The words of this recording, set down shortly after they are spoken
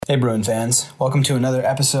Hey Bruin fans, welcome to another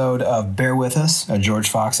episode of Bear With Us, a George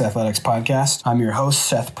Fox Athletics podcast. I'm your host,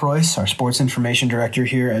 Seth Preuss, our sports information director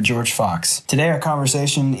here at George Fox. Today our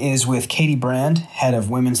conversation is with Katie Brand, head of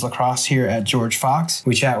women's lacrosse here at George Fox.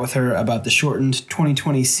 We chat with her about the shortened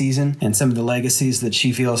 2020 season and some of the legacies that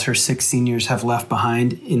she feels her six seniors have left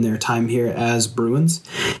behind in their time here as Bruins.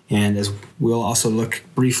 And as we'll also look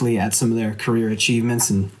briefly at some of their career achievements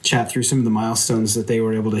and chat through some of the milestones that they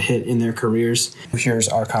were able to hit in their careers. Here's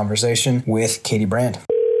our conversation with Katie Brand.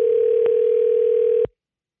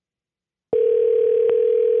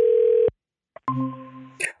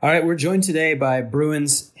 All right, we're joined today by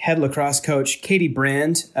Bruins head lacrosse coach Katie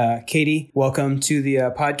Brand. Katie, welcome to the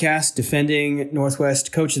podcast, defending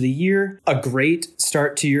Northwest Coach of the Year. A great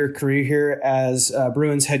start to your career here as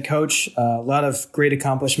Bruins head coach. A lot of great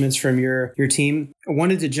accomplishments from your team. I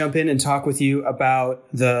wanted to jump in and talk with you about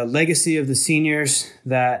the legacy of the seniors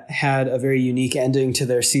that had a very unique ending to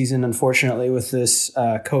their season, unfortunately, with this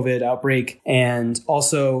COVID outbreak, and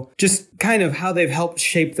also just kind of how they've helped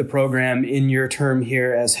shape the program in your term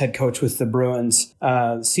here as head coach with the Bruins.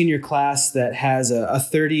 Senior class that has a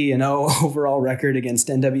 30-0 overall record against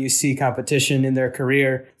NWC competition in their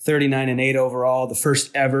career, 39-8 overall, the first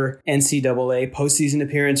ever NCAA postseason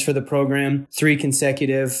appearance for the program, 3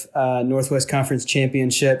 consecutive Northwest Conference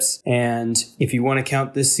championships. And if you want to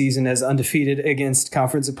count this season as undefeated against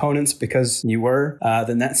conference opponents, because you were,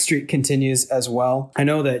 then that streak continues as well. I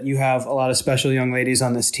know that you have a lot of special young ladies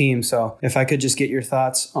on this team. So if I could just get your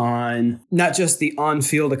thoughts on not just the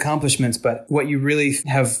on-field accomplishments, but what you really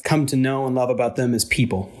have come to know and love about them as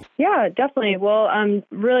people. Yeah, definitely. Well, I'm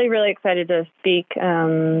really, really excited to speak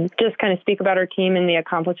about our team and the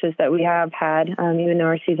accomplishments that we have had, even though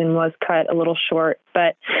our season was cut a little short.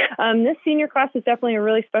 But this senior class is definitely a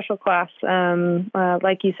really special class.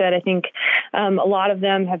 Like you said, I think a lot of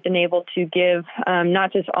them have been able to give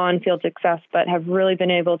not just on-field success, but have really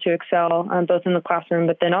been able to excel both in the classroom,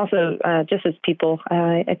 but then also just as people.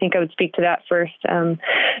 I think I would speak to that first.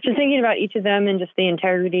 Just thinking about each of them and just the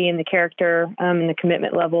integrity and the character and the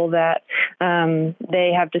commitment level that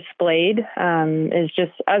they have displayed is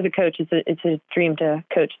just, as a coach, it's a dream to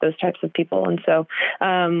coach those types of people. And so,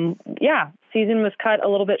 season was cut a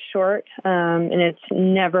little bit short, and it's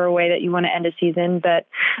never a way that you want to end a season. But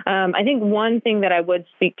I think one thing that I would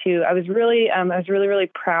speak to, I was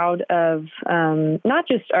really proud of not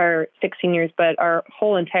just our 6 seniors, but our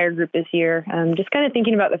whole entire group this year. Just kind of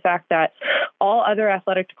thinking about the fact that all other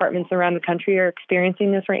athletic departments around the country are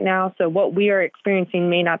experiencing this right now. So what we are experiencing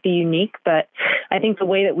may not be unique, but I think the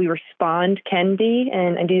way that we respond can be.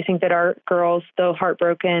 And I do think that our girls, though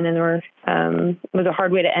heartbroken and was a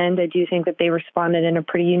hard way to end, I do think that they responded in a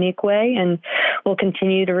pretty unique way and will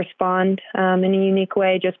continue to respond in a unique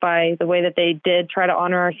way just by the way that they did try to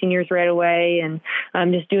honor our seniors right away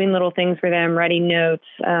and just doing little things for them, writing notes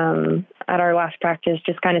at our last practice,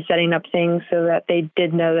 just kind of setting up things so that they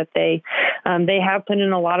did know that they have put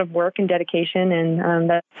in a lot of work and dedication, and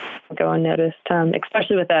that go unnoticed,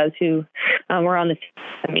 especially with us who we're on the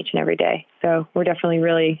team each and every day. So we're definitely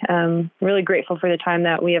really grateful for the time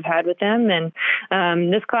that we have had with them.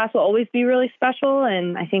 And this class will always be really special.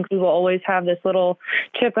 And I think we will always have this little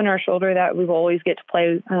chip on our shoulder that we will always get to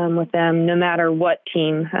play with them, no matter what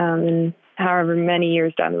team. And however many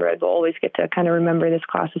years down the road, we'll always get to kind of remember this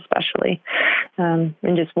class especially, and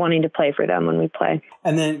just wanting to play for them when we play.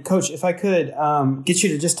 And then, Coach, if I could get you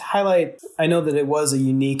to just highlight, I know that it was a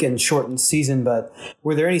unique and shortened season, but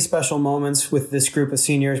were there any special moments with this group of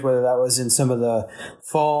seniors, whether that was in some of the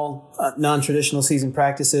fall non-traditional season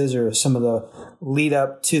practices or some of the lead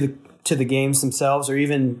up to the games themselves, or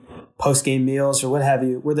even post-game meals or what have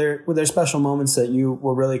you? Were there special moments that you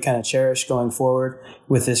will really kind of cherish going forward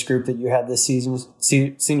with this group that you had this season,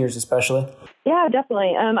 seniors especially? Yeah,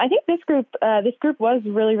 definitely. I think this group was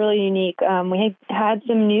really, really unique. We had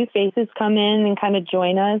some new faces come in and kind of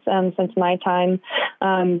join us since my time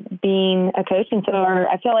being a coach, and so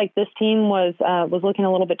I felt like this team was looking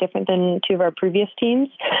a little bit different than 2 of our previous teams,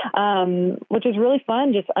 which was really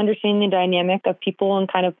fun. Just understanding the dynamic of people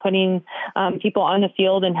and kind of putting people on the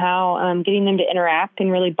field and how getting them to interact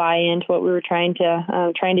and really buy into what we were trying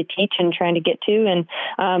to teach and trying to get to. And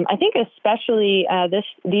I think especially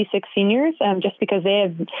these 6 seniors. Just because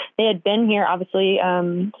they had been here, obviously,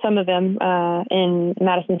 some of them in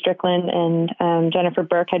Madison Strickland and Jennifer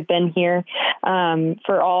Burke had been here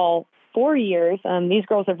for all 4 years, these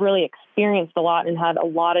girls have really experienced a lot and had a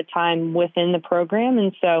lot of time within the program.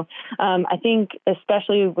 And so I think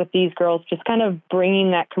especially with these girls, just kind of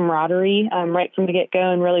bringing that camaraderie right from the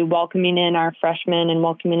get-go and really welcoming in our freshmen and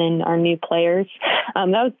welcoming in our new players.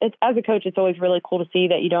 As a coach, it's always really cool to see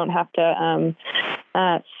that you don't have to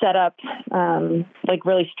set up like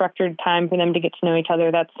really structured time for them to get to know each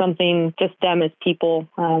other. That's something just them as people,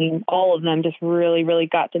 all of them just really, really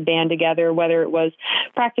got to band together, whether it was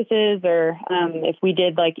practices or if we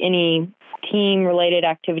did like any team related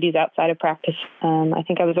activities outside of practice. I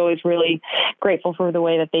think I was always really grateful for the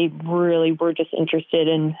way that they really were just interested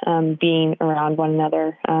in being around one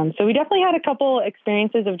another. So we definitely had a couple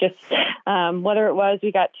experiences of just whether it was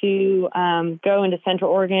we got to go into Central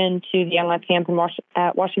Oregon to the Young Life Camp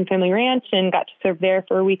at Washington Family Ranch and got to serve there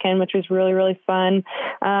for a weekend, which was really, really fun.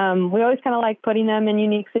 We always kind of like putting them in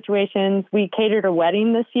unique situations. We catered a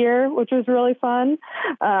wedding this year, which was really fun.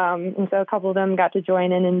 And so a couple of them got to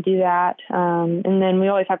join in and do that. And then we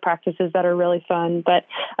always have practices that are really fun. But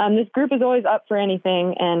this group is always up for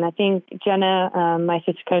anything. And I think Jenna, my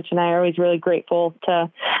assistant coach, and I are always really grateful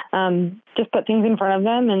to just put things in front of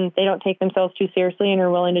them, and they don't take themselves too seriously and are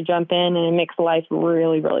willing to jump in, and it makes life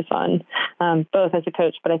really, really fun, both as a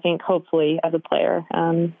coach, but I think hopefully as a player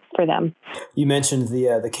for them. You mentioned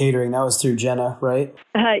the catering. That was through Jenna, right?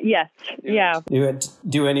 Yes. Yeah.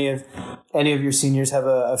 Do any of your seniors have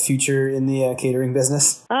a future in the catering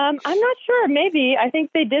business? I'm not sure. Maybe. I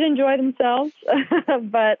think they did enjoy themselves,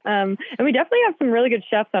 but and we definitely have some really good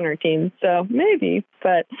chefs on our team, so maybe.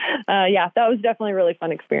 But yeah, that was definitely a really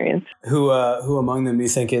fun experience. Who among them do you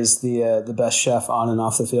think is the best chef on and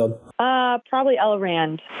off the field? Probably Ella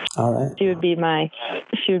Rand. All right. She would be my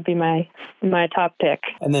top pick.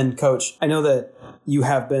 And then, Coach, I know that you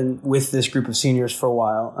have been with this group of seniors for a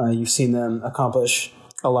while. You've seen them accomplish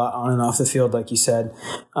a lot on and off the field, like you said.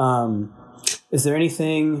 Is there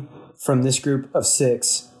anything from this group of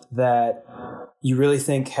 6 that you really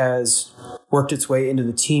think has worked its way into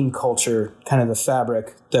the team culture, kind of the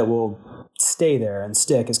fabric that will stay there and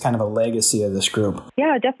stick as kind of a legacy of this group?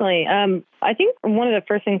 Yeah, definitely. I think one of the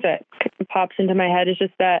first things that pops into my head is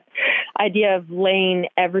just that idea of laying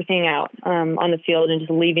everything out on the field and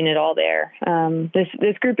just leaving it all there.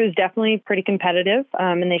 This group is definitely pretty competitive,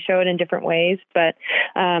 and they show it in different ways, but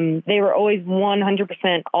they were always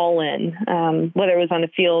 100% all in, whether it was on the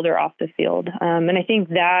field or off the field. And I think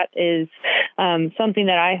that is something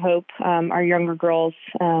that I hope our younger girls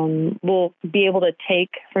will be able to take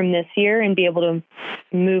from this year and be able to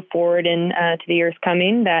move forward to the years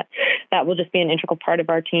coming. That will just be an integral part of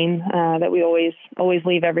our team, that we always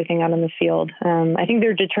leave everything out on the field. I think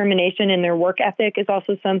their determination and their work ethic is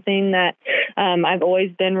also something that I've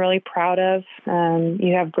always been really proud of.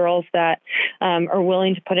 You have girls that are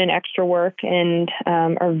willing to put in extra work and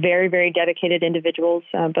are very, very dedicated individuals,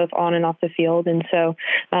 both on and off the field. And so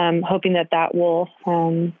hoping that will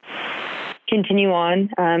continue on.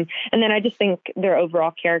 And then I just think their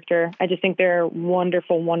overall character, I just think they're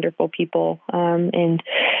wonderful, wonderful people. And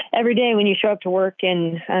every day when you show up to work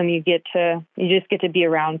and you just get to be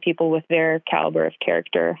around people with their caliber of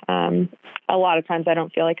character. A lot of times I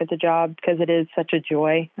don't feel like it's a job because it is such a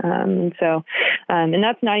joy. And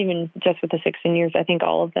that's not even just with the 6 seniors, I think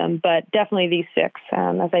all of them, but definitely these 6,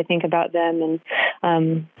 as I think about them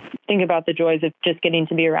and think about the joys of just getting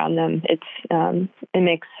to be around them. It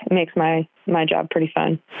makes my job pretty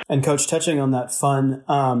fun. And Coach, touching on that fun,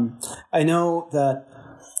 I know that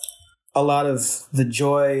a lot of the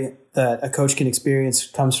joy that a coach can experience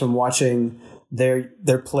comes from watching their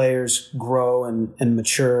players grow and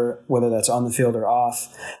mature, whether that's on the field or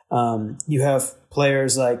off. You have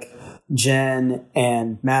players like Jen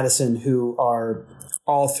and Madison who are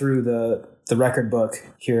all through the record book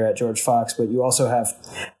here at George Fox, but you also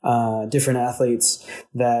have different athletes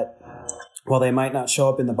that, while they might not show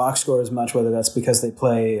up in the box score as much, whether that's because they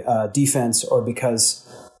play defense or because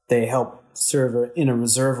they help serve in a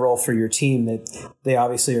reserve role for your team, that they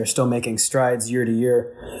obviously are still making strides year to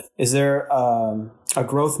year. Is there a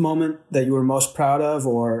growth moment that you were most proud of,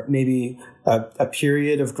 or maybe a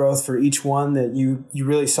period of growth for each one that you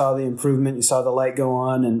really saw the improvement, you saw the light go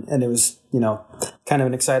on, and it was, kind of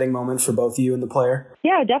an exciting moment for both you and the player?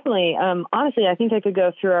 Yeah, definitely. Honestly, I think I could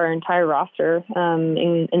go through our entire roster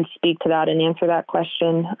and speak to that and answer that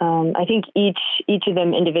question. I think each of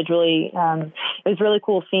them individually, it was really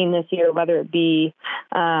cool seeing this year, whether it be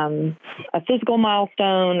a physical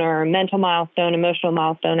milestone or a mental milestone, emotional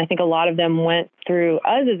milestone. I think a lot of them went through,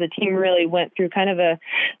 us as a team really went through kind of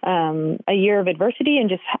a year of adversity and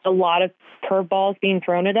just a lot of curveballs being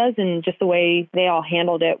thrown at us, and just the way they all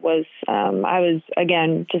handled it was I was,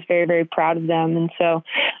 again, just very, very proud of them. And so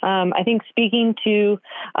I think speaking to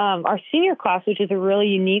our senior class, which is a really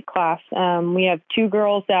unique class, we have 2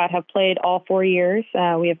 girls that have played all 4 years.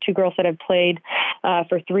 We have 2 girls that have played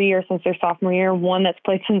for 3 years since their sophomore year, 1 that's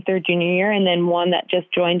played since their junior year, and then 1 that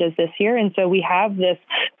just joined us this year. And so we have this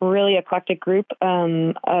really eclectic group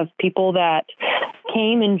of people that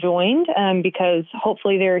came and joined because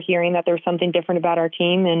hopefully they're hearing that there's something different about our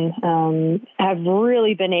team, and have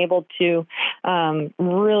really been able to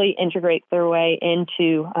really integrate their way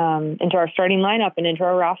into our starting lineup and into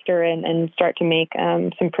our roster, and start to make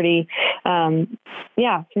some pretty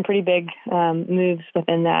big moves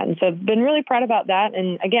within that. And so I've been really proud about that.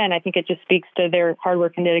 And again, I think it just speaks to their hard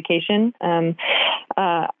work and dedication.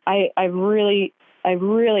 I really,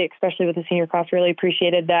 especially with the senior class, really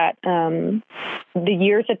appreciated that the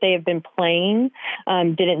years that they have been playing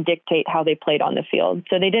didn't dictate how they played on the field.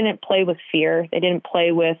 So they didn't play with fear. They didn't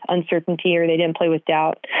play with uncertainty, or they didn't play with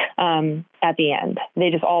doubt at the end. They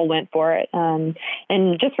just all went for it. And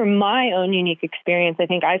just from my own unique experience, I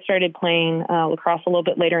think I started playing lacrosse a little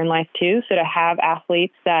bit later in life too. So to have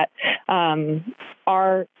athletes that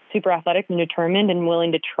are super athletic and determined and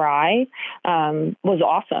willing to try was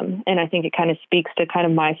awesome. And I think it kind of speaks to kind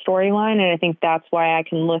of my storyline. And I think that's why I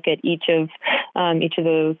can look at each of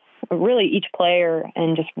those, really each player,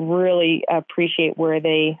 and just really appreciate where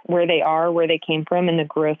they are, where they came from, and the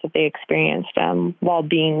growth that they experienced while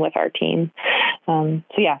being with our team. So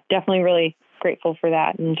yeah, definitely really grateful for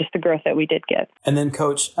that, and just the growth that we did get. And then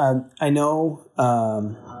Coach, I know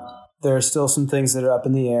there are still some things that are up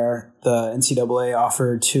in the air. The NCAA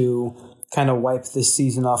offered to kind of wipe this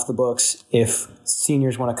season off the books if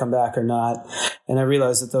seniors want to come back or not. And I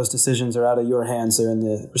realize that those decisions are out of your hands. They're in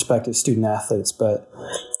the respective student athletes. But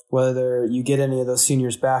whether you get any of those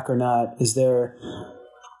seniors back or not, is there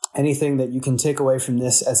anything that you can take away from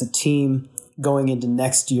this as a team going into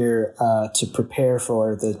next year to prepare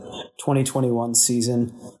for the 2021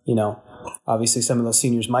 season? You know, obviously some of those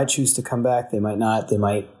seniors might choose to come back. They might not. They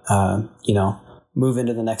might, move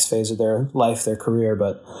into the next phase of their life, their career.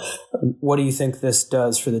 But what do you think this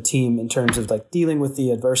does for the team in terms of like dealing with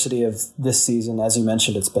the adversity of this season? As you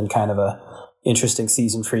mentioned, it's been kind of a interesting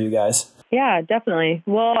season for you guys. Yeah, definitely.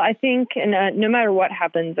 Well, I think no matter what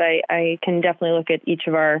happens, I can definitely look at each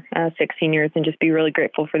of our 6 seniors and just be really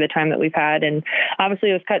grateful for the time that we've had. And obviously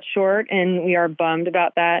it was cut short, and we are bummed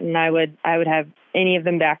about that. And I would have any of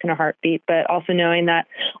them back in a heartbeat, but also knowing that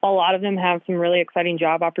a lot of them have some really exciting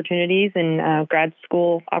job opportunities and grad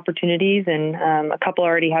school opportunities, and a couple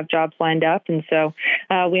already have jobs lined up. And so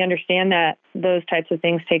we understand that those types of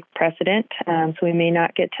things take precedent. So we may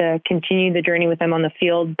not get to continue the journey with them on the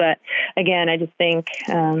field. But again, I just think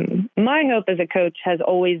my hope as a coach has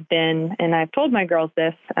always been, and I've told my girls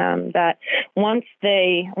this, that once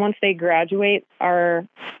they graduate, our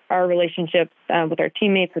relationships with our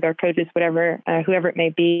teammates, with our coaches, whoever it may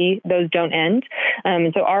be, those don't end.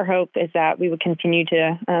 And so our hope is that we would continue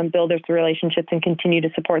to build those relationships and continue to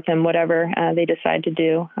support them, whatever they decide to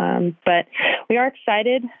do. But we are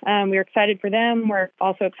excited. We're excited for them. We're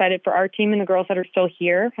also excited for our team and the girls that are still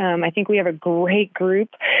here. I think we have a great group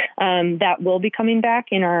that will be coming back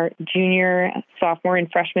in our junior, sophomore, and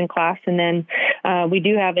freshman class. And then we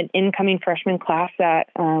do have an incoming freshman class that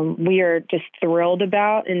we are just thrilled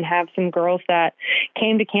about, and have some girls that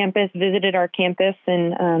came to campus, visited our campus,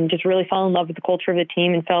 and just really fell in love with the culture of the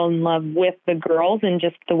team and fell in love with the girls and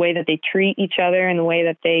just the way that they treat each other and the way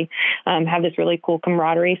that they have this really cool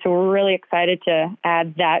camaraderie. So we're really excited to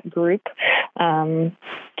add that group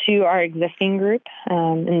to our existing group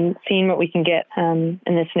and seeing what we can get in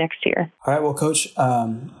this next year. All right. Well, Coach,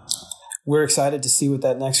 we're excited to see what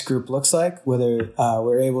that next group looks like, whether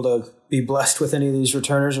we're able to be blessed with any of these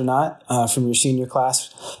returners or not from your senior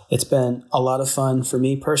class. It's been a lot of fun for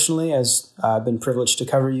me personally, as I've been privileged to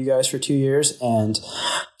cover you guys for 2 years, and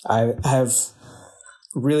I have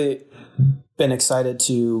really been excited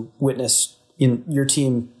to witness your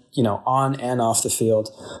team, on and off the field.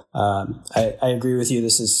 I agree with you.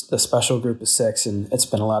 This is a special group of 6, and it's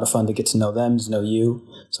been a lot of fun to get to know them, to know you.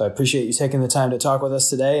 So I appreciate you taking the time to talk with us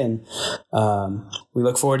today, and we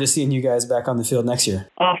look forward to seeing you guys back on the field next year.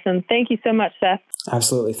 Awesome. Thank you so much, Seth.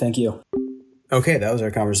 Absolutely. Thank you. Okay, that was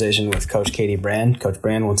our conversation with Coach Katie Brand. Coach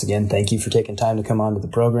Brand, once again, thank you for taking time to come on to the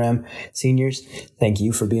program. Seniors, thank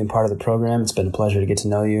you for being part of the program. It's been a pleasure to get to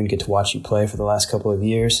know you and get to watch you play for the last couple of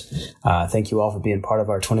years. Thank you all for being part of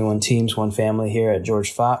our 21 Teams, One Family here at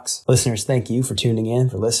George Fox. Listeners, thank you for tuning in,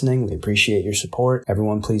 for listening. We appreciate your support.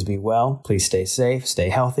 Everyone, please be well. Please stay safe, stay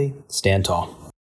healthy, stand tall.